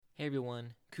Hey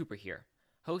everyone, Cooper here,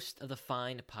 host of the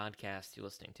fine podcast you're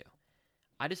listening to.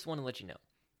 I just want to let you know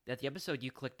that the episode you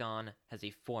clicked on has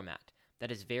a format that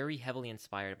is very heavily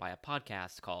inspired by a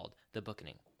podcast called The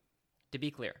Bookening. To be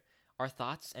clear, our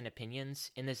thoughts and opinions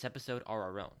in this episode are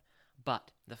our own, but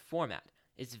the format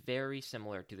is very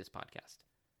similar to this podcast.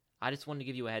 I just wanted to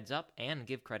give you a heads up and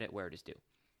give credit where it is due.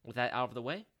 With that out of the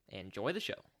way, enjoy the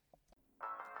show.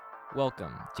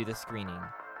 Welcome to the screening.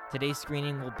 Today's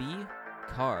screening will be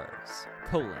Cars,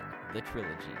 the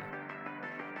Trilogy.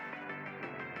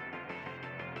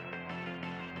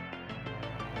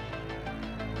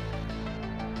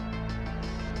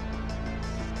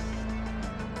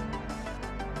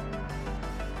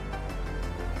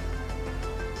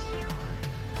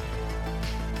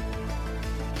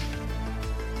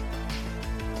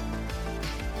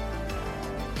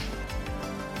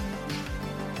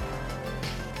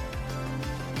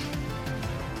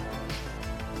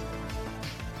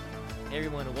 Hey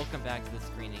everyone, and welcome back to the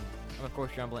screening. I'm of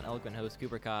course your humble and eloquent host,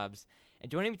 Cooper Cobbs. And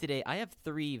joining me today, I have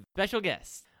three special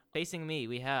guests. Facing me,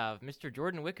 we have Mr.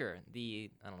 Jordan Wicker,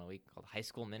 the, we call high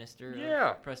school minister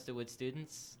of Prestonwood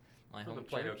students. My home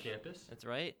Plano church. campus. That's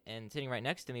right. And sitting right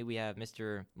next to me, we have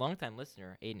Mr. longtime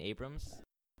listener, Aiden Abrams.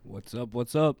 What's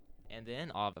up? And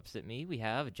then opposite me, we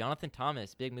have Jonathan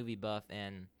Thomas, big movie buff,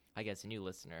 and I guess a new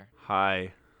listener.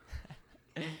 Hi.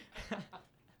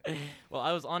 Well,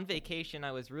 I was on vacation.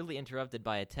 I was really interrupted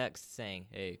by a text saying,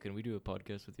 "Hey, can we do a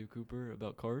podcast with you, Cooper,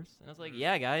 about cars?" And I was like,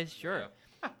 "Yeah, guys, sure."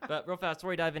 Yeah. But real fast,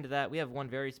 before we dive into that, we have one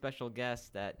very special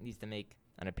guest that needs to make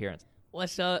an appearance.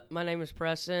 What's up? My name is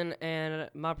Preston,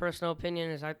 and my personal opinion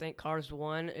is I think Cars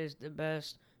 1 is the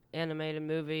best animated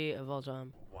movie of all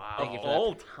time. Wow. Thank you for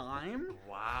All time?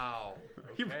 Wow.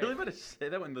 Are you really about to say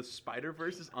that when the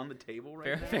Spider-Verse is on the table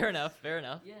right now? Fair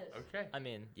enough. Yes. Okay. I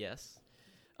mean, yes.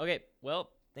 Okay,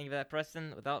 well, thank you for that,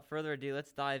 Preston. Without further ado,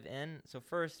 let's dive in. So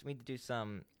first, we need to do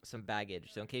some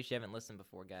baggage. So in case you haven't listened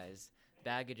before, guys,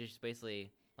 baggage is just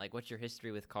basically like, what's your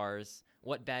history with cars?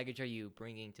 What baggage are you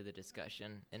bringing to the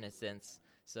discussion, in a sense?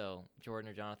 So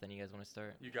Jordan or Jonathan, you guys want to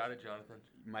start? You got it, Jonathan.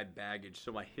 My baggage.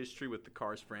 So my history with the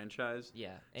Cars franchise.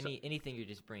 Yeah, anything you're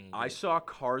just bringing. I saw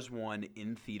Cars 1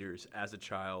 in theaters as a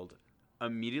child,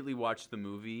 immediately watched the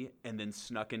movie, and then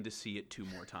snuck in to see it 2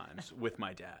 more times with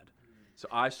my dad. So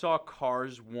I saw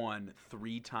Cars 1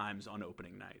 3 times on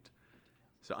opening night.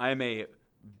 So I am a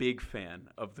big fan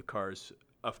of Cars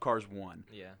 1.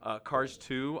 Yeah. Cars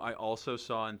 2 I also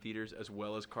saw in theaters as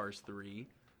well as Cars 3.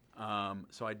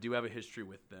 So I do have a history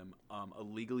with them.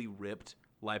 Illegally ripped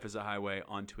Life is a Highway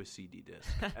onto a CD disc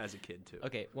as a kid too.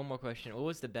 Okay, one more question. What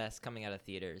was the best coming out of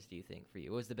theaters, do you think, for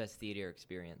you? What was the best theater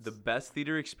experience? The best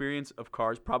theater experience of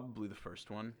Cars, probably the first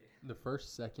one. The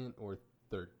first, second, or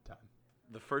third time?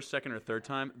 The first, second, or third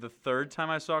time. The third time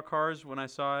I saw Cars, when I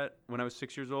saw it when I was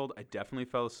 6 years old, I definitely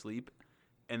fell asleep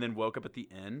and then woke up at the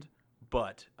end.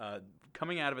 But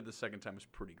coming out of it the second time was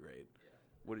pretty great.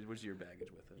 What's your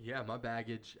baggage with it? Yeah, my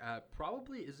baggage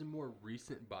probably is a more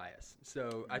recent bias.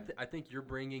 So I think you're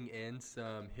bringing in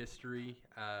some history,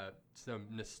 some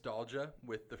nostalgia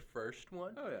with the first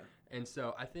one. Oh, yeah. And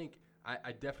so I think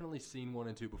I definitely seen 1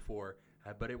 and 2 before,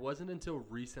 but it wasn't until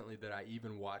recently that I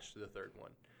even watched the third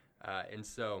one. And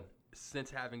so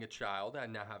since having a child, I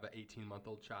now have an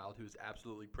 18-month-old child who's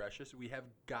absolutely precious. We have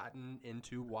gotten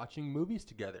into watching movies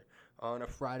together on a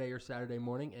Friday or Saturday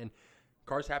morning, and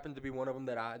Cars happened to be one of them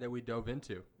that we dove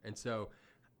into. And so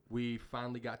we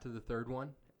finally got to the third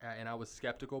one, and I was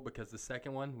skeptical because the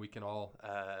second one, we can all,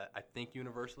 I think,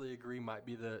 universally agree might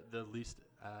be the least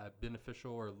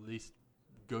beneficial or least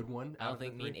good one. I don't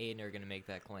think me and Aiden are going to make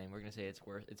that claim. We're going to say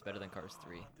it's better than Cars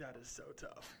 3. That is so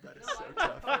tough. That is so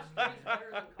tough.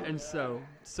 And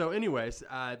so anyways,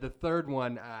 the third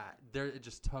one, it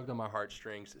just tugged on my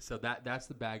heartstrings. So that's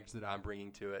the baggage that I'm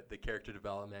bringing to it. The character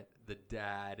development, the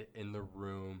dad in the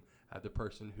room, the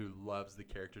person who loves the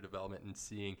character development and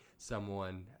seeing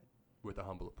someone with a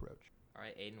humble approach. All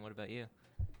right, Aiden, what about you?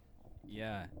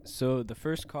 Yeah, so the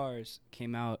first Cars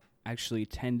came out actually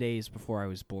 10 days before I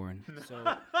was born.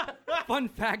 So, fun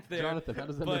fact there. Jonathan, how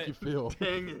does that make you feel?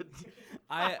 Dang it.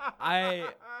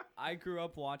 I grew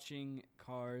up watching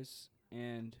Cars,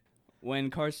 and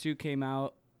when Cars 2 came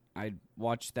out, I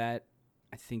watched that,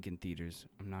 I think in theaters.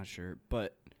 I'm not sure.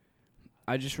 But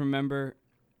I just remember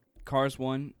Cars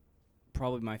 1,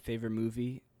 probably my favorite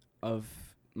movie of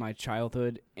my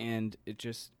childhood, and it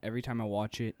just, every time I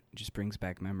watch it, it just brings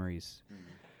back memories.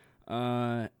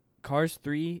 Cars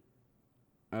 3,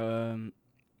 I'm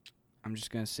just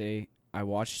going to say I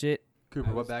watched it.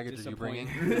 Cooper, what baggage are you bringing?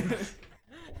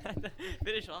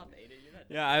 Finish off, Aiden.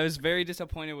 Yeah, I was very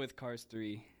disappointed with Cars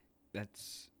 3.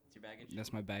 That's your baggage?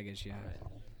 That's my baggage, yeah. All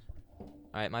right.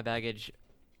 All right, my baggage.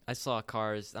 I saw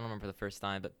Cars. I don't remember the first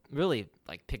time, but really,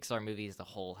 like Pixar movies as a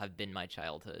whole have been my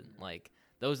childhood. Like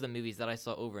those are the movies that I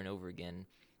saw over and over again.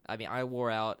 I mean, I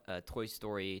wore out Toy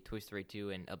Story, Toy Story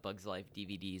 2, and A Bug's Life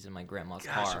DVDs in my grandma's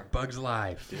car. Bug's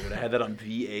Life. Dude, I had that on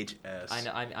VHS. I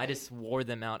know. I just wore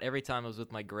them out every time I was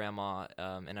with my grandma,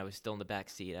 and I was still in the back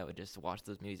seat. I would just watch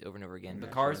those movies over and over again.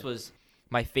 But Cars was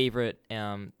my favorite,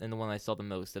 and the one I saw the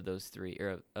most of those three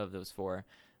or of those four.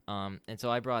 And so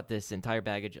I brought this entire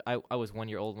baggage. I was 1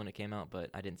 year old when it came out,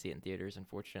 but I didn't see it in theaters,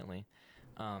 unfortunately.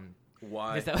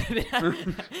 Why? Because that would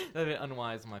have been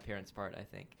unwise on my parents' part, I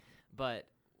think. But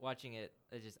watching it,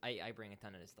 I bring a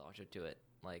ton of nostalgia to it.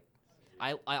 Like,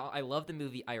 I love the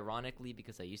movie ironically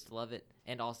because I used to love it,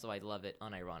 and also I love it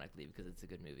unironically because it's a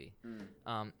good movie.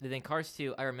 And then Cars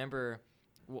 2, I remember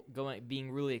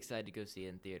being really excited to go see it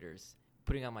in theaters,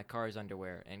 putting on my Cars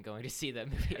underwear and going to see that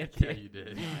movie in theaters. Yeah, you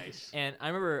did. Nice. And I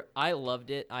remember I loved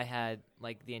it. I had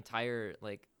like the entire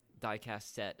like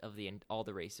diecast set of all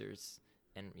the racers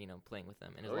and playing with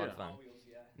them, and it was a lot of fun.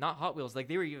 Not Hot Wheels, like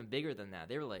they were even bigger than that.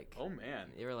 They were like, oh man,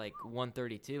 they were like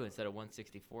 132 instead of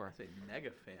 164. That's a mega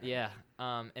fan. Yeah.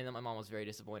 And then my mom was very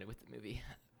disappointed with the movie,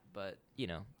 but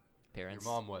parents.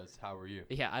 Your mom was. How were you?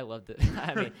 Yeah, I loved it.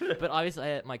 I mean, but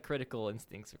obviously my critical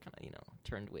instincts were kind of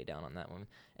turned way down on that one.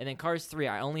 And then Cars 3,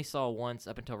 I only saw once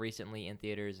up until recently in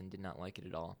theaters and did not like it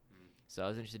at all. So I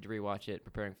was interested to rewatch it,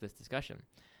 preparing for this discussion.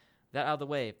 That out of the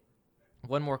way,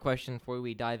 one more question before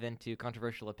we dive into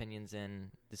controversial opinions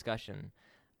and discussion.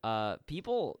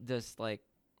 People just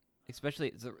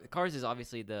especially Cars is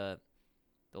obviously the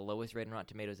lowest rated on Rotten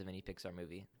Tomatoes of any Pixar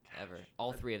movie ever.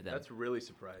 All three of them. That's really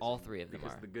surprising. All three of them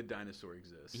because are. The Good Dinosaur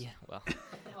exists. Yeah, well,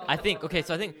 I think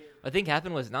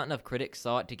happened was not enough critics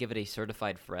saw it to give it a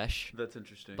certified fresh. That's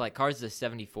interesting. Like Cars is a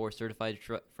 74 certified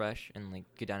fresh, and like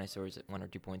Good Dinosaur is 1 or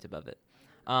 2 points above it.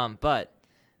 But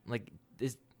like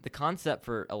the concept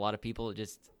for a lot of people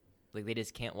just like they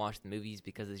just can't watch the movies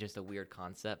because it's just a weird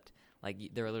concept. Like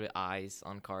there are literally eyes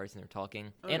on cars and they're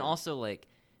talking, and also like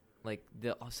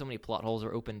so many plot holes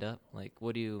are opened up. Like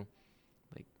what do you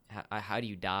how do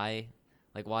you die?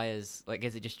 Like why is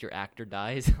it just your actor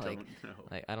dies? Don't know.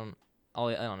 Like I don't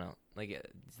know. Like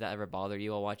does that ever bother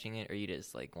you while watching it, or are you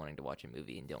just like wanting to watch a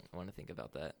movie and don't want to think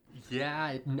about that?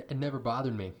 Yeah, it never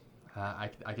bothered me. I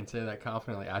can say that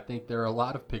confidently. I think there are a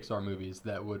lot of Pixar movies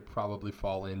that would probably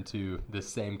fall into the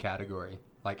same category,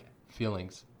 like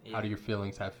feelings. Yeah. How do your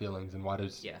feelings have feelings, and why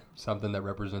does something that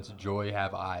represents joy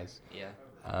have eyes?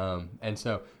 Yeah. And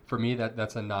so for me,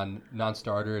 that's a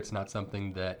non-starter. It's not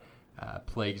something that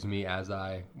plagues me as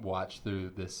I watch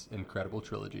through this incredible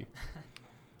trilogy.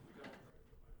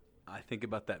 I think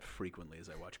about that frequently as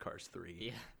I watch Cars 3.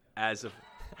 Yeah. As of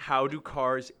how do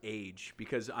cars age?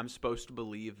 Because I'm supposed to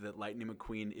believe that Lightning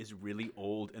McQueen is really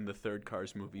old in the third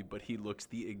Cars movie, but he looks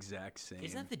the exact same.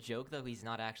 Isn't that the joke, though? He's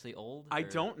not actually old? I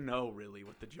don't know really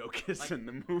what the joke is in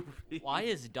the movie. Why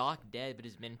is Doc dead but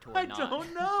his mentor I not?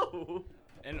 don't know.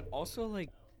 And also, like,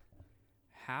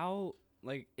 how,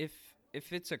 like, if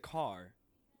it's a car,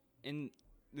 and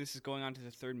this is going on to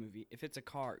the third movie, if it's a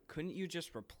car, couldn't you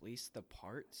just replace the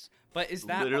parts? But is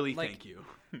that literally like, thank you?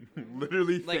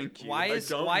 Literally like, thank you. Why is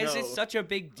it know. such a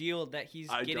big deal that he's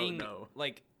I getting don't know.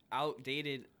 like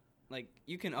outdated? Like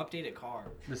you can update a car.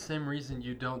 The same reason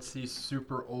you don't see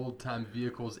super old time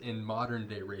vehicles in modern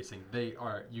day racing.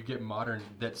 You get modern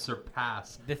that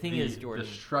surpass The thing is, Jordan,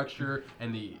 the structure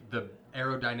and the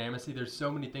aerodynamics. There's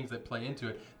so many things that play into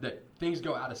it that things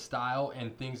go out of style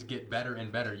and things get better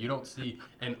and better. You don't see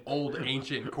an old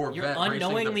ancient Corvette. You're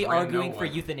unknowingly arguing for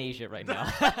euthanasia right now.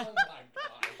 Oh my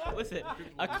God. Listen,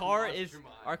 our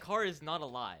car is not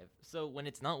alive. So when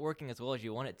it's not working as well as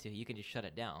you want it to, you can just shut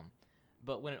it down.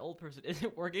 But when an old person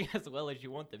isn't working as well as you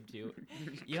want them to,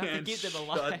 you have to keep them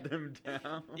alive. Shut them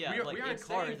down. Yeah, we in aren't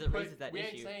cars saying it raises that we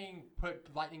issue. ain't saying put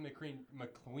Lightning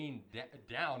McQueen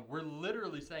down. We're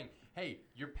literally saying, hey,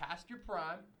 you're past your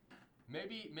prime.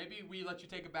 Maybe we let you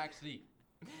take a back seat.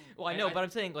 Well, I know, but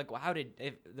I'm saying, like,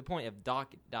 if the point of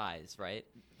Doc dies, right?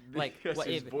 Like, because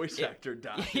his voice actor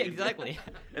died. Yeah, exactly.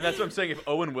 And that's what I'm saying. If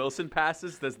Owen Wilson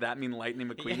passes, does that mean Lightning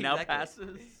McQueen now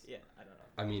passes? Yeah, I don't know.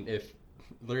 I mean, if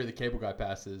Larry the Cable Guy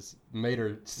passes,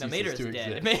 Mater ceases Mater's to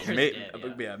dead. exist. Mater's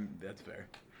dead, yeah, that's fair.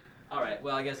 All right,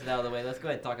 well, I guess it's out of the way. Let's go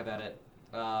ahead and talk about it.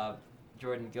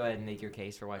 Jordan, go ahead and make your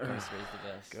case for why Cars 3 is the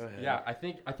best. Go ahead. Yeah, I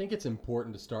think it's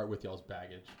important to start with y'all's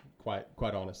baggage, quite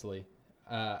honestly.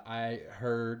 I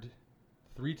heard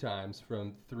 3 times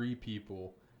from 3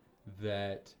 people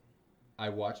that I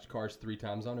watched Cars 3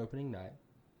 times on opening night.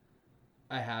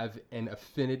 I have an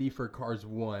affinity for Cars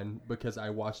 1 because I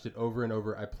watched it over and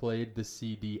over. I played the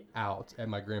CD out at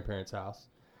my grandparents' house.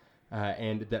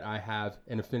 and that I have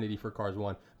an affinity for Cars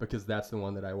 1 because that's the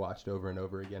one that I watched over and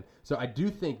over again. So I do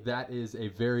think that is a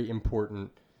very important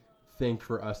thing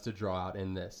for us to draw out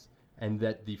in this, and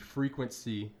that the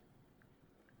frequency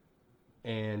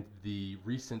and the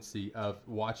recency of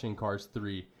watching Cars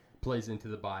 3 plays into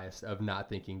the bias of not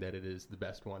thinking that it is the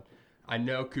best one. I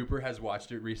know Cooper has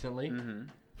watched it recently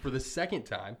for the second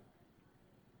time,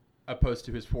 opposed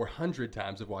to his 400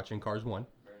 times of watching Cars 1.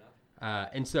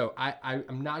 And so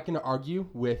I'm not going to argue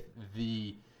with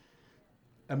the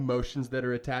emotions that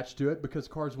are attached to it because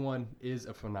Cars 1 is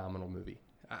a phenomenal movie.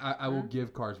 I will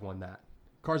give Cars 1 that.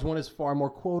 Cars 1 is far more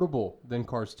quotable than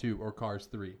Cars 2 or Cars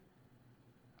 3.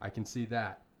 I can see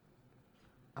that.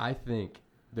 I think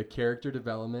the character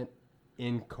development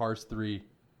in Cars 3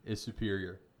 is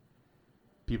superior.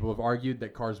 People have argued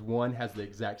that Cars 1 has the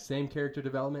exact same character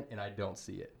development, and I don't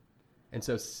see it. And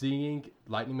so seeing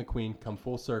Lightning McQueen come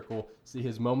full circle, see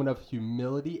his moment of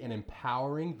humility and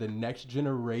empowering the next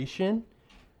generation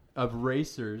of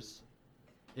racers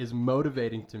is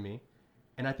motivating to me.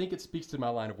 And I think it speaks to my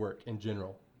line of work in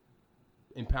general,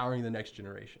 empowering the next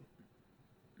generation.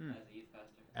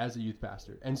 As a youth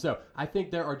pastor. And so I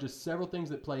think there are just several things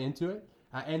that play into it.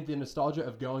 And the nostalgia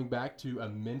of going back to a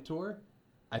mentor,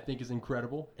 I think, is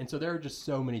incredible. And so there are just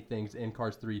so many things in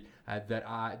Cars 3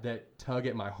 that tug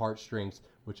at my heartstrings,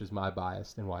 which is my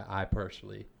bias and why I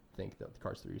personally think that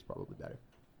Cars 3 is probably better.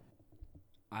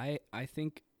 I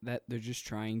think that they're just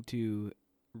trying to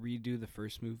redo the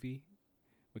first movie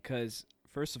because,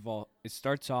 first of all, it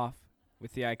starts off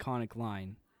with the iconic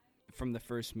line from the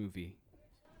first movie.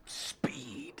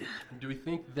 Speed. Do we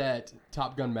think that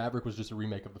Top Gun Maverick was just a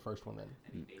remake of the first one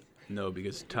then? No,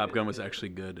 because Top Gun was actually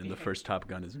good, and the first Top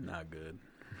Gun is not good.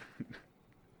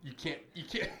 You can't,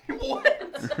 what?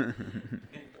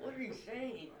 What are you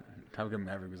saying? Top Gun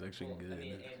Maverick was actually good. do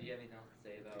you have anything else to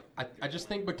say about? I just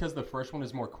think because the first one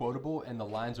is more quotable and the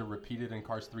lines are repeated in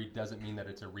Cars 3 doesn't mean that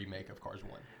it's a remake of Cars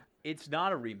 1. It's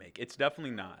not a remake. It's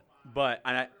definitely not. But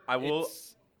I will...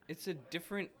 It's a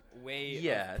different way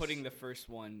Yes. of putting the first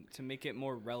one to make it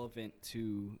more relevant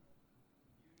to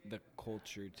the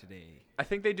culture today. I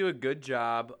think they do a good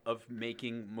job of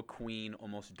making McQueen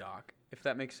almost Doc, if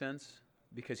that makes sense,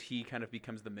 because he kind of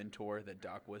becomes the mentor that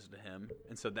Doc was to him.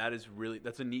 And so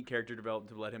that's a neat character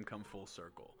development to let him come full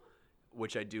circle,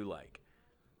 which I do like.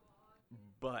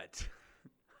 But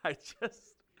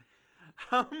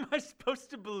how am I supposed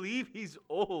to believe he's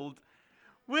old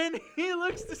when he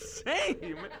looks the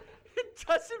same? It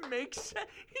doesn't make sense.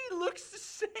 He looks the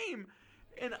same.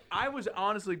 And I was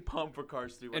honestly pumped for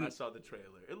Cars 3 when I saw the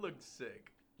trailer. It looked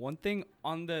sick. One thing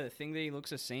on the thing that he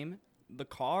looks the same, the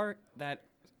car that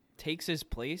takes his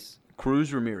place.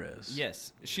 Cruz Ramirez.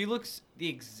 Yes, she looks the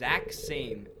exact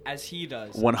same as he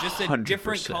does. 100%. Just a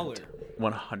different color.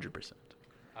 100%.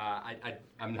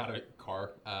 I'm not a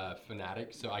car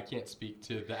fanatic, so I can't speak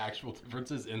to the actual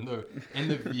differences in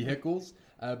the vehicles.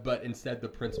 But instead, the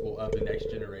principle of the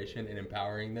next generation and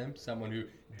empowering them, someone who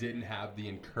didn't have the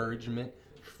encouragement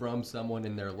from someone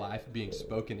in their life being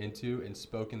spoken into and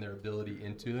spoken their ability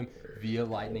into them via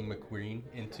Lightning McQueen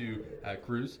into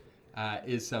Cruz,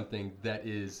 is something that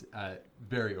is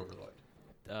very overlooked.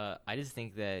 I just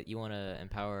think that you want to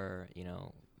empower,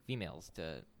 females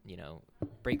to,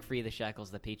 break free of the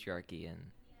shackles of the patriarchy and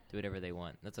do whatever they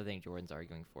want. That's what I think Jordan's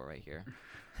arguing for right here.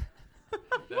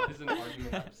 That is an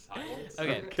argument of silence.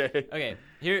 Okay.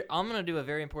 Here, I'm going to do a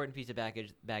very important piece of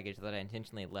baggage that I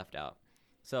intentionally left out.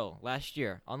 So, last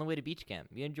year, on the way to beach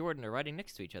camp, me and Jordan are riding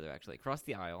next to each other, actually, across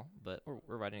the aisle, but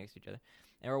we're riding next to each other,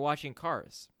 and we're watching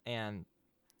Cars. And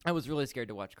I was really scared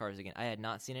to watch Cars again. I had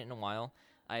not seen it in a while.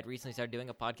 I had recently started doing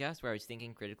a podcast where I was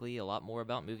thinking critically a lot more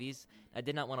about movies. I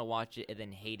did not want to watch it and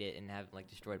then hate it and have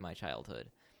destroyed my childhood.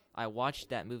 I watched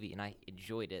that movie and I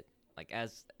enjoyed it,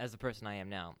 as the person I am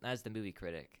now, as the movie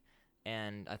critic,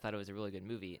 and I thought it was a really good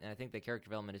movie. And I think the character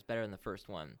development is better than the first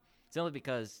one, simply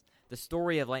because the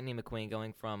story of Lightning McQueen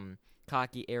going from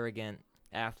cocky, arrogant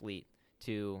athlete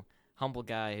to humble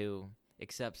guy who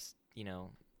accepts,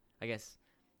 I guess.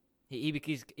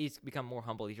 He's become more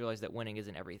humble. He's realized that winning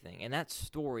isn't everything. And that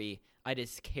story, I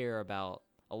just care about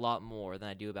a lot more than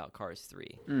I do about Cars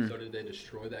 3. So did they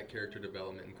destroy that character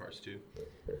development in Cars 2?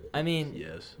 I mean...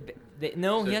 Yes.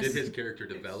 No, so yes. Did his character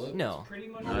develop? No. Pretty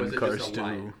much. Or was it Cars just a 2.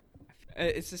 lie?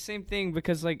 It's the same thing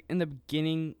because, in the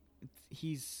beginning,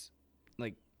 he's,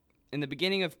 in the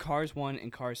beginning of Cars 1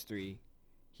 and Cars 3,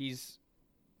 he's,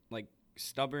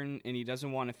 stubborn and he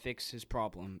doesn't want to fix his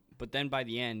problem. But then by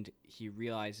the end, he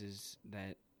realizes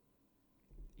that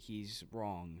he's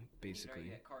wrong,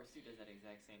 basically. Cars 2 does that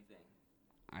exact same thing.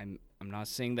 I'm not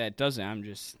saying that it doesn't. I'm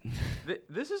just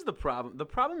This is the problem. The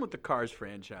problem with the Cars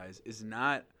franchise is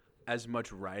not as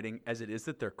much writing as it is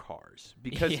that they're cars.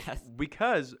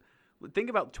 Because think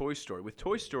about Toy Story. With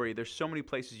Toy Story, there's so many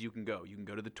places you can go. You can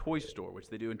go to the toy store, which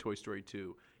they do in Toy Story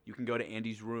 2. You can go to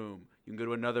Andy's room. You can go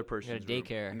to another person's room.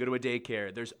 daycare. You can go to a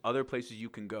daycare. There's other places you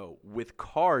can go. With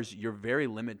cars, you're very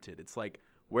limited. It's like,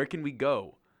 where can we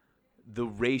go? The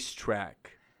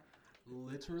racetrack.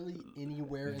 Literally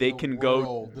anywhere They in the can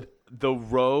world. go the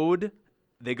road.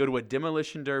 They go to a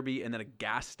demolition derby and then a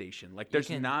gas station. Like, there's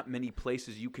can- not many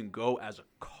places you can go as a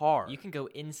car. You can go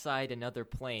inside another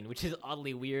plane, which is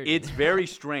oddly weird. It's very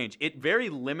strange. It very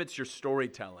limits your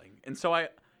storytelling. And so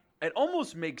it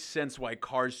almost makes sense why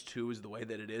Cars 2 is the way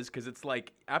that it is, because it's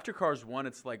like, after Cars 1,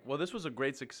 it's like, well, this was a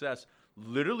great success.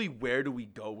 Literally, where do we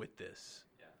go with this?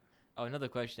 Oh, another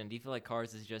question. Do you feel like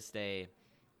Cars is just a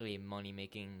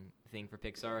money-making thing for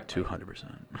Pixar?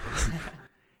 200%.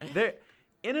 There,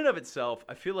 in and of itself,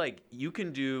 I feel like you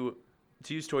can do,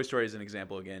 to use Toy Story as an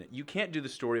example again, you can't do the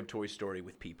story of Toy Story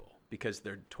with people because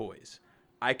they're toys.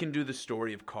 I can do the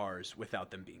story of Cars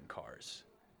without them being cars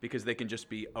because they can just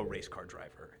be a race car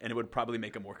driver, and it would probably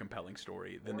make a more compelling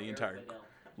story than the entire.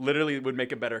 Literally, would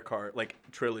make a better car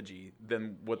trilogy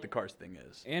than what the Cars thing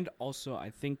is. And also, I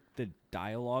think the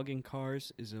dialogue in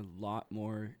Cars is a lot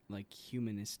more like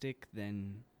humanistic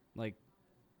than like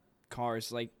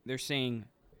Cars. Like they're saying,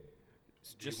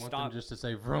 just You want stop. them just to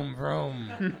say vroom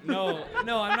vroom. No,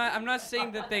 I'm not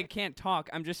saying that they can't talk.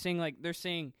 I'm just saying like they're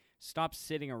saying stop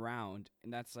sitting around,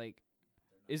 and that's like,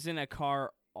 isn't a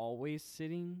car always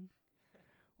sitting,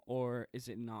 or is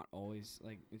it not always?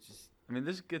 Like it's just. I mean,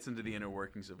 this gets into the inner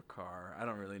workings of a car. I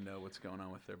don't really know what's going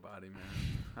on with their body, man.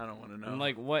 I don't want to know. And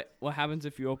like, what happens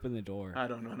if you open the door? I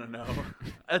don't want to know.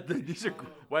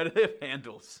 Why do they have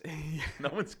handles? No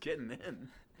one's getting in.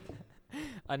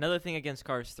 Another thing against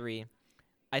Cars 3,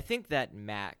 I think that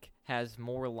Mac has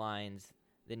more lines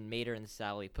than Mater and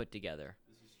Sally put together.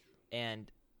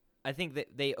 And I think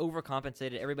that they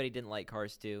overcompensated. Everybody didn't like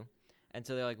Cars 2. And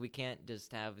so they're like, we can't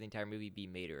just have the entire movie be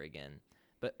Mater again.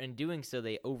 But in doing so,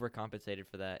 they overcompensated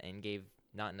for that and gave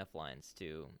not enough lines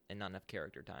and not enough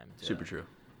character time Super true.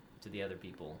 to the other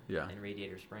people in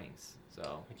Radiator Springs.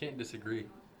 So I can't disagree.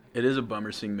 It is a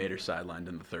bummer seeing Mater sidelined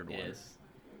in the third one. it is.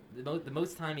 The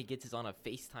most time he gets is on a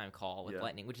FaceTime call with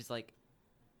Lightning, which is like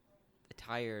the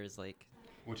tire is like.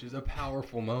 Which is a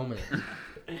powerful moment.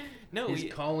 No,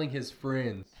 he's calling his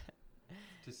friends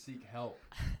to seek help.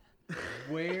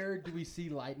 Where do we see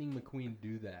Lightning McQueen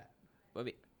do that?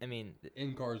 I mean,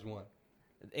 In Cars 1.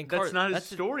 That's not his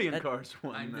story in Cars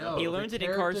 1. I though. know. He learns it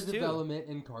in Cars 2. Character development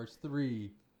in Cars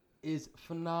 3 is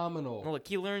phenomenal. well, look,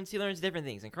 he learns different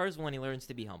things. In Cars 1, he learns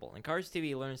to be humble. In Cars 2,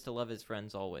 he learns to love his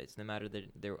friends always, no matter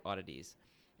their oddities.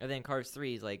 And then in Cars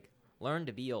 3, he's like, learn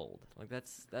to be old. Like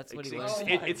that's what he learns.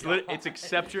 It's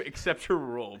accept your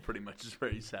role. Pretty much is where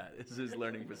he's at. It's his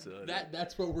learning facility.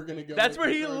 That's what we're gonna go. That's with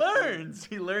where he Cars learns.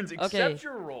 He learns accept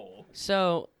your role.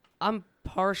 So I'm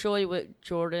partially with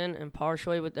Jordan and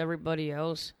partially with everybody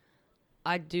else.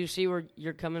 I do see where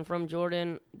you're coming from,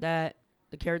 Jordan, that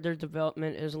the character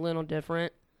development is a little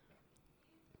different.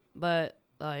 But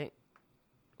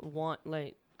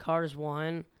Cars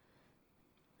 1.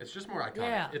 It's just more iconic.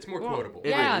 Yeah. It's more Well, quotable.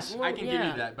 yeah, is. I can give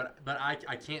you that, but I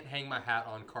can't hang my hat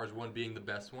on Cars 1 being the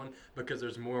best one because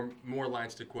there's more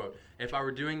lines to quote. If I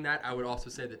were doing that, I would also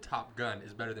say that Top Gun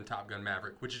is better than Top Gun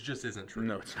Maverick, which just isn't true.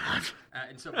 No, it's not.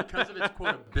 And so because of its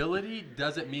quotability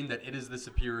doesn't mean that it is the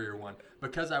superior one.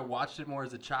 Because I watched it more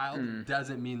as a child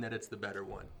doesn't mean that it's the better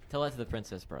one. Tell that to the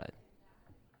Princess Bride.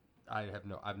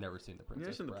 I've never seen The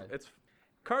Princess Bride.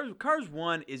 Cars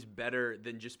 1 is better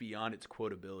than just beyond its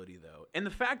quotability, though. And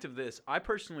the fact of this, I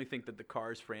personally think that the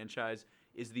Cars franchise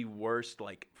is the worst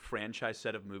franchise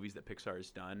set of movies that Pixar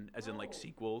has done, as in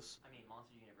sequels. I mean,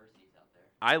 Monsters University is out there.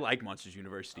 I like Monsters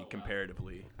University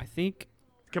comparatively. I think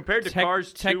Compared to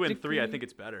Cars 2 and 3, I technically- think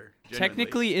it's better.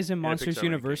 technically, isn't In a Monsters Pixar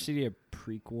University a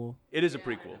prequel? It is a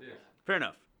prequel. Fair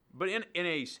enough. But in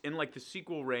the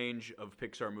sequel range of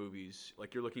Pixar movies,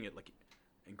 you're looking at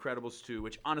Incredibles 2,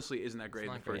 which honestly isn't that great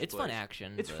in the first place. It's fun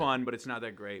action. It's fun, but it's not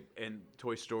that great. And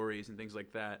Toy Stories and things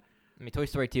like that. I mean, Toy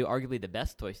Story 2, arguably the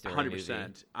best Toy Story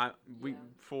 100%. movie.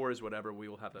 4 is whatever. We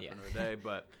will have that for another day.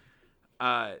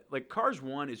 But Cars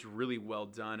 1 is really well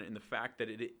done in the fact that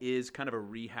it is kind of a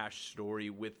rehashed story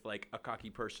with a cocky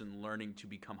person learning to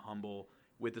become humble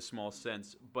with a small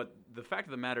sense. But the fact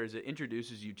of the matter is it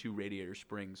introduces you to Radiator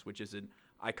Springs, which is an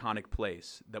iconic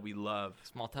place that we love.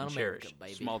 Small town and America, cherish.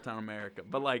 baby. Small town America.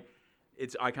 But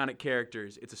it's iconic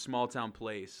characters. It's a small town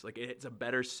place. It's a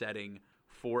better setting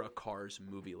for a Cars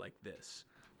movie like this.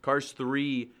 Cars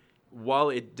 3 while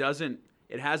it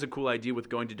has a cool idea with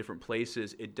going to different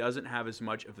places, it doesn't have as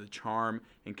much of the charm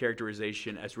and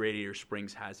characterization as Radiator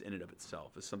Springs has in and of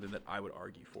itself. Is something that I would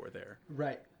argue for there.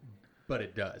 Right. But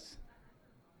it does.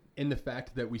 In the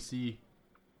fact that we see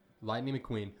Lightning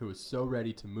McQueen, who is so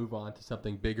ready to move on to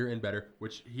something bigger and better,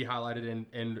 which he highlighted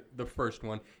in the first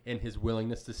one, and his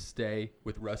willingness to stay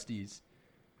with Rusty's,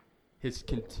 his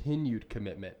continued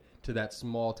commitment to that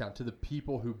small town, to the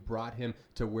people who brought him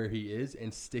to where he is,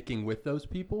 and sticking with those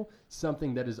people,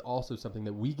 something that is also something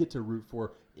that we get to root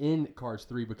for in Cars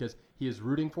 3, because he is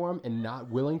rooting for them and not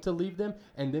willing to leave them.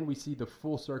 And then we see the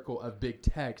full circle of Big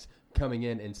Tex coming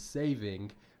in and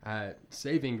saving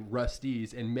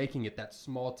Rusty's and making it that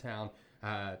small town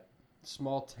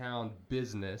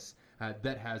business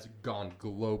that has gone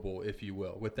global, if you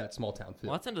will, with that small town feel.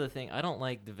 Well, that's another thing. I don't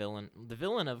like the villain. The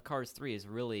villain of Cars 3 is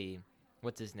really,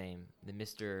 what's his name? The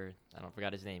Mr. I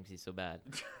forgot his name because he's so bad.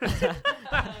 You're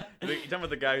talking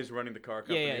about the guy who's running the car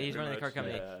company? Yeah, he's running the car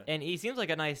company. Yeah. And he seems like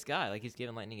a nice guy. Like, he's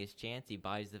giving Lightning his chance. He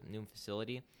buys the new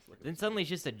facility. Then suddenly he's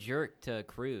just a jerk to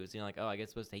Cruz. Like, oh, I guess I'm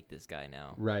supposed to hate this guy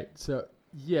now. Right. So,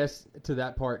 yes, to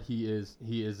that part, he is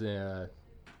an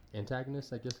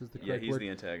antagonist, I guess is the correct word. Yeah, he's the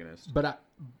antagonist.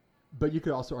 But you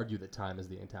could also argue that Time is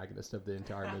the antagonist of the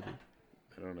entire movie.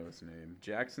 I don't know his name.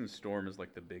 Jackson Storm is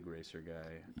like the big racer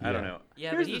guy. I don't know.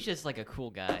 Yeah, but he's just like a cool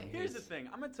guy. Here's the thing.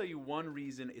 I'm going to tell you one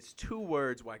reason. It's 2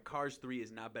 words why Cars 3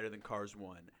 is not better than Cars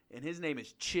 1. And his name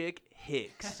is Chick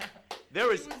Hicks.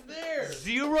 There is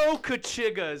 0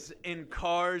 Kachigas in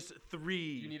Cars 3.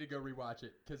 You need to go rewatch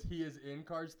it because he is in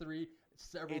Cars 3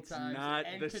 several times. It's not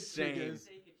and the Kachigas.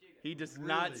 same. He does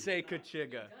not say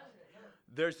Kachiga.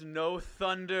 There's no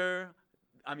thunder.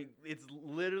 I mean, it's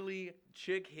literally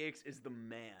Chick Hicks is the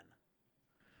man.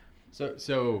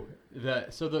 So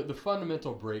the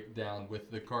fundamental breakdown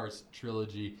with the Cars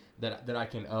trilogy that I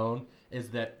can own is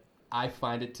that I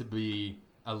find it to be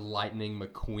a Lightning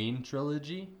McQueen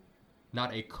trilogy,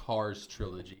 not a Cars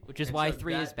trilogy. Which is why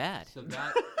 3 is bad. So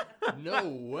that no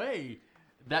way.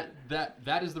 That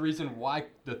is the reason why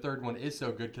the third one is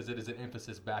so good, because it is an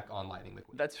emphasis back on Lightning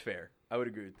McQueen. That's fair. I would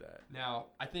agree with that. Now,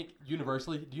 I think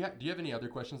universally, do you have any other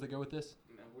questions that go with this?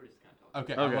 No, we're just kind of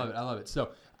talking. Okay. I love it.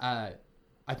 So, I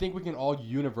think we can all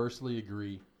universally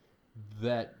agree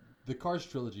that the Cars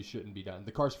trilogy shouldn't be done.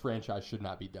 The Cars franchise should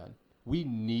not be done. We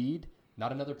need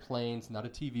not another Planes, not a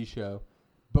TV show,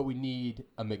 but we need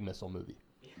a McMissile movie.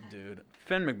 Dude,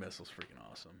 Finn McMissile's freaking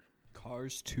awesome.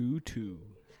 Cars 2.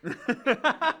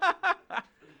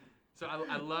 So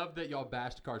I love that y'all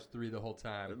bashed Cars 3 the whole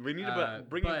time. We need to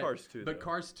bring in Cars 2. But though.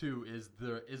 Cars 2 is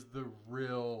the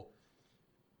real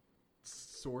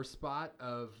sore spot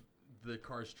of the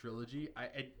Cars trilogy.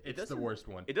 It's the worst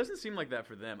one. It doesn't seem like that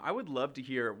for them. I would love to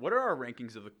hear what are our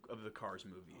rankings of the Cars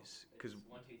movies? Because 1,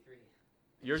 2, 3.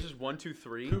 yours is 1, 2,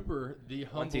 3. Cooper, the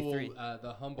 1, 2, 3.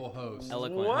 humble host.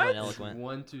 Eloquent. What? Eloquent.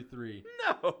 1, 2, 3.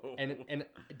 No. And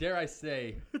dare I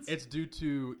say, it's due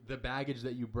to the baggage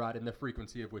that you brought and the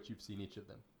frequency of which you've seen each of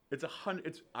them. It's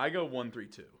 100. I go 1, 3,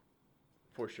 2,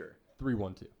 for sure. 3,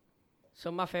 1, 2.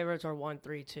 So my favorites are 1,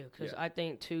 3, 2, because Yeah. I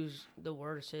think 2's the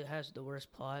worst. It has the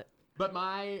worst plot. But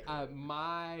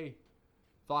my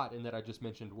thought in that I just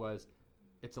mentioned was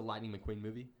it's a Lightning McQueen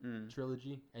movie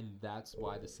trilogy, and that's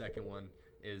why the second one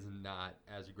is not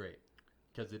as great,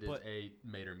 because it is a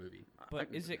Mater movie. But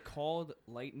is it called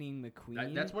Lightning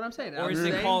McQueen? That's what I'm saying. Or I'm is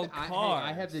it saying called I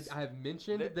Cars? have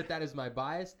mentioned that is my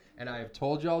bias, and I have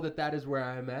told y'all that is where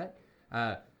I'm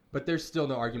at. But there's still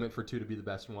no argument for 2 to be the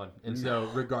best one. And so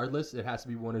regardless, it has to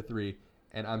be 1 or 3,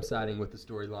 and I'm siding with the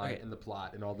storyline and the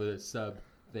plot and all the sub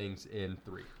things in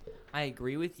 3. I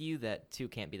agree with you that 2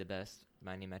 can't be the best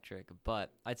by any metric,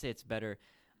 but I'd say it's better.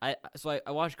 I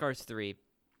watched Cars 3,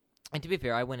 and to be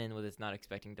fair, I went in with it not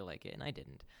expecting to like it, and I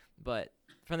didn't. But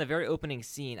from the very opening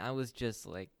scene, I was just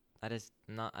like, I'm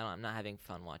not having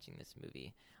fun watching this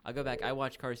movie. I'll go back. I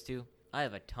watched Cars 2. I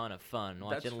have a ton of fun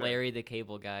watching Larry the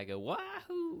Cable Guy go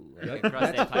wahoo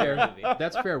across the entire movie.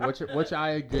 That's fair. Which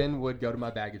I again would go to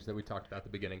my baggage that we talked about at the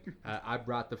beginning. I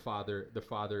brought the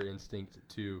father instinct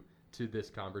to this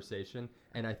conversation,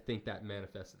 and I think that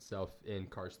manifests itself in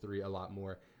Cars 3 a lot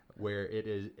more, where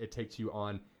it takes you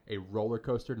on a roller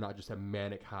coaster, not just a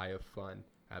manic high of fun,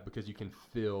 because you can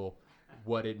feel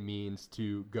what it means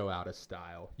to go out of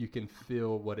style. You can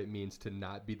feel what it means to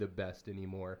not be the best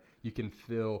anymore. You can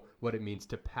feel what it means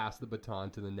to pass the baton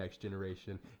to the next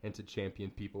generation and to champion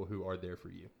people who are there for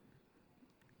you.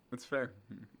 That's fair.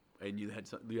 And you had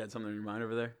something in your mind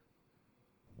over there?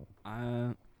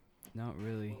 Not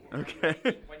really. Okay.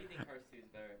 Why do you think Cars 2 is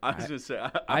better? I was gonna say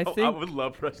I I think would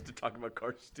love for us to talk about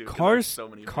Cars 2. Cars So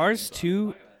many Cars opinions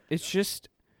on 2. It's just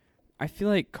I feel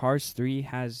like Cars 3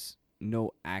 has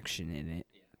no action in it,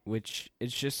 which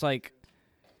it's just like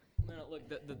No, look,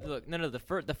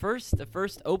 the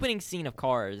first opening scene of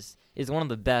Cars is one of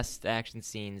the best action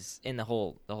scenes in the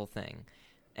whole thing,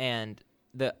 and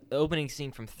the opening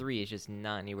scene from 3 is just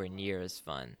not anywhere near as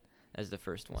fun as the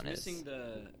first one is. missing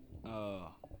the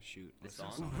shoot, The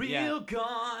song? Real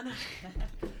gone.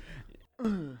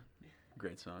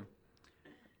 Great song.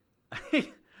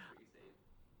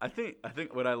 I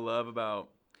think what I love about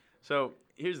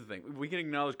here's the thing. We can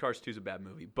acknowledge Cars 2 is a bad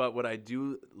movie, but what I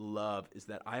do love is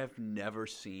that I have never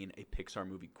seen a Pixar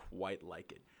movie quite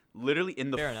like it. Literally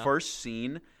in the first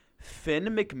scene, Finn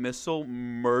McMissile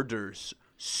murders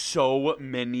so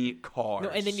many cars. No,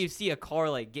 and then you see a car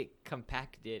like get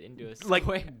compacted into a like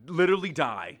square. literally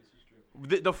die.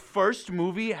 The first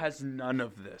movie has none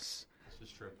of this. This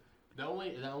is true. The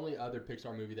only other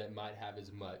Pixar movie that might have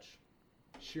as much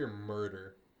sheer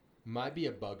murder might be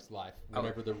A Bug's Life.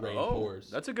 Whenever the rain pours.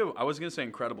 That's a good. I was gonna say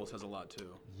Incredibles has a lot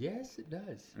too. Yes, it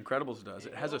does. Incredibles does.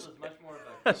 It has much more of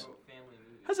a has- family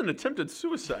movie. has an attempted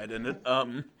suicide in it.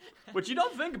 Which you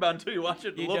don't think about until you watch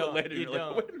it a little bit later. You're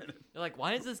like, wait a minute. You're like,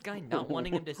 why is this guy not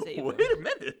wanting him to save him? Wait a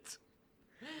minute.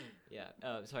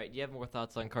 Yeah. Sorry. Do you have more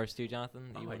thoughts on Cars 2,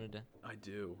 Jonathan? That you wanted to? I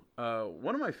do.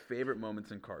 One of my favorite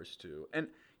moments in Cars 2, and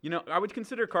I would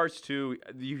consider Cars 2.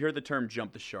 You hear the term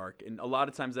 "jump the shark," and a lot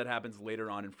of times that happens later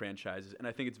on in franchises. And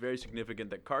I think it's very significant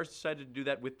that Cars decided to do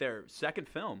that with their second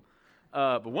film.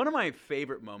 But one of my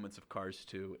favorite moments of Cars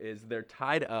 2 is they're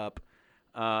tied up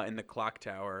in the clock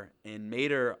tower, and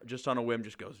Mater just on a whim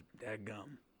just goes,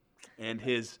 "Dadgum," and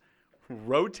his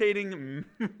rotating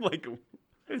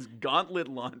his gauntlet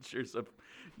launchers of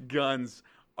guns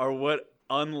are what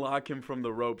unlock him from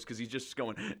the ropes, because he's just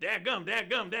going dadgum,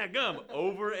 dadgum, dadgum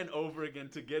over and over again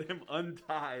to get him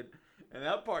untied, and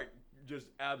that part just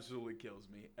absolutely kills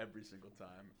me every single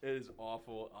time. It is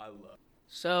awful. I love it.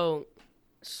 So,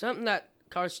 something that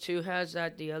Cars 2 has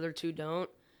that the other two don't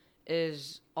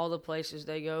is all the places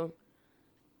they go.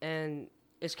 And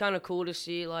it's kind of cool to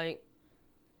see,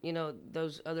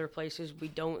 those other places we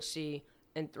don't see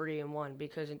in 3 and 1.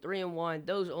 Because in 3 and 1,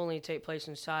 those only take place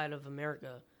inside of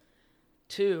America.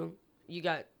 2, you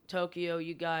got Tokyo,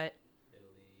 you got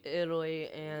Italy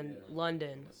and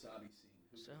London.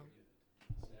 So.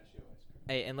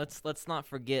 Hey, and let's not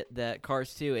forget that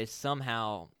Cars 2 is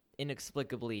somehow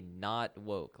inexplicably not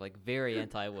woke, like very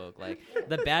anti-woke. Like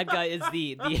the bad guy is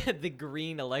the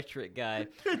green electric guy.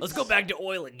 Let's go back to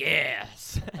oil and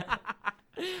gas.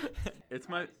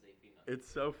 It's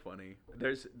so funny.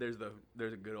 There's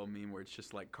a good old meme where it's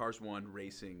just like Cars 1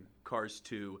 racing, Cars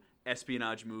 2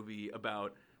 espionage movie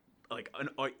about like an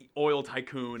oil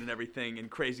tycoon and everything and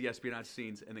crazy espionage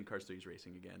scenes, and then Cars 3 is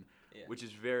racing again, which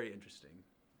is very interesting.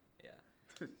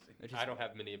 Yeah. I don't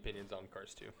have many opinions on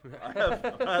Cars 2.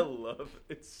 I love it.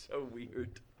 It's so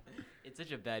weird. It's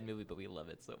such a bad movie, but we love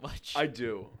it so much. I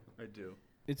do.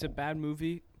 It's a bad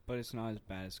movie, but it's not as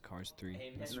bad as Cars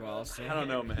 3. That's what I'll say. I don't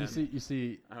know, man. You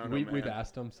see, we've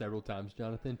asked them several times,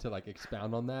 Jonathan, to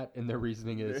expound on that, and their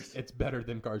reasoning is it's better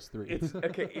than Cars 3. It's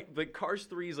okay. Cars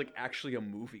 3 is actually a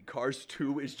movie. Cars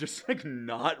 2 is just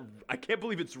not. I can't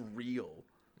believe it's real.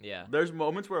 Yeah. There's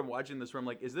moments where I'm watching this where I'm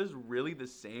like, is this really the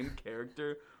same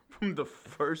character from the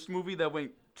first movie that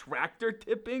went tractor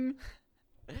tipping?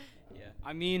 Yeah.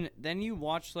 I mean, then you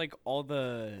watch all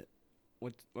the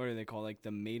what are they called?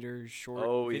 The Mater short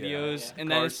videos, Yeah.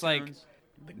 and then it's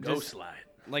the Ghost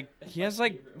Slide. He has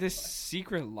this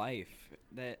secret life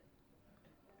that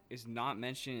is not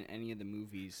mentioned in any of the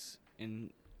movies,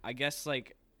 and I guess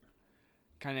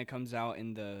kind of comes out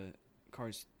in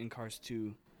Cars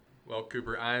 2. Well,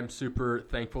 Cooper, I am super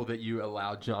thankful that you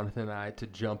allowed Jonathan and I to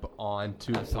jump on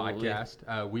to the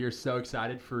podcast. We are so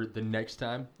excited for the next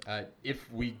time.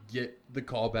 If we get the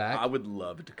call back. I would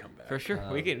love to come back. For sure.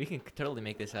 We can totally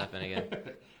make this happen again.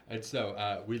 And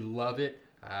so we love it.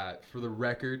 For the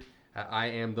record, I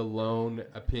am the lone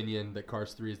opinion that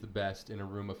Cars 3 is the best in a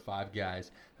room of 5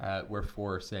 guys, where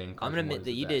 4 are saying Cars I'm gonna 1 admit is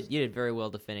that the you best. did very well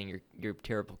defending your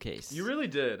terrible case. You really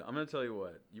did. I'm going to tell you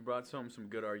what. You brought some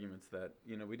good arguments that,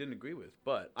 we didn't agree with.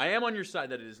 But I am on your side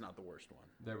that it is not the worst one.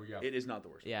 There we go. It is not the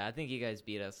worst Yeah, I think you guys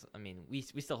beat us. I mean, we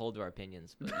still hold to our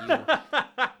opinions, but you,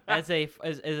 as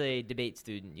a debate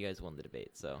student, you guys won the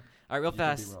debate. So, all right, real You could be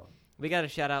fast. wrong. We got to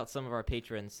shout out some of our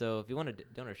patrons. So if you want to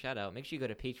donate a shout out, make sure you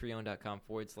go to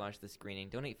patreon.com/the screening.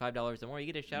 Donate $5 or more.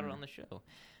 You get a shout out on the show.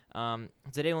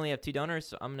 Today we only have 2 donors,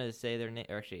 so I'm going to say their name.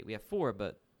 Or actually, we have 4,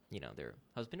 but they're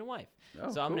husband and wife.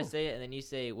 So I'm going to say it, and then you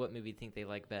say what movie you think they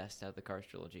like best out of the Cars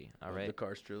trilogy. All right. The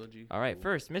Cars trilogy. All right.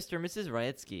 First, Mr. and Mrs.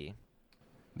 Ryatsky.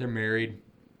 They're married.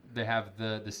 they have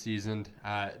the seasoned.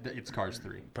 It's Cars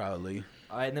 3. Probably.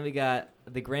 All right, and then we got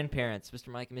the grandparents, Mr.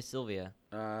 Mike and Miss Sylvia.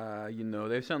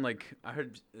 They sound like I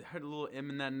heard a little M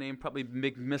in that name. Probably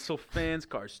big Missile fans,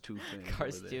 Cars 2 fans.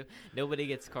 Cars 2. Nobody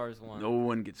gets Cars 1. No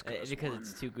one gets Cars 1. Because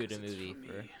it's too good a movie.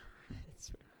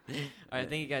 All right,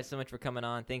 thank you guys so much for coming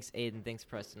on. Thanks, Aiden. Thanks,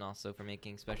 Preston, also for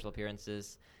making special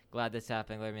appearances. Glad this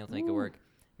happened. Glad we were able to make it work.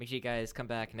 Make sure you guys come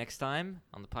back next time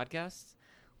on the podcast.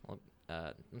 Well,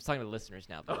 I'm talking to the listeners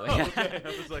now, by the way. Okay. I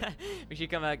was like, make sure you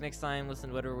come back next time. Listen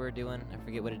to whatever we're doing. I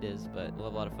forget what it is, but we'll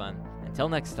have a lot of fun. Until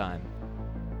next time.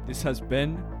 This has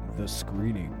been The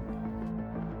Screening.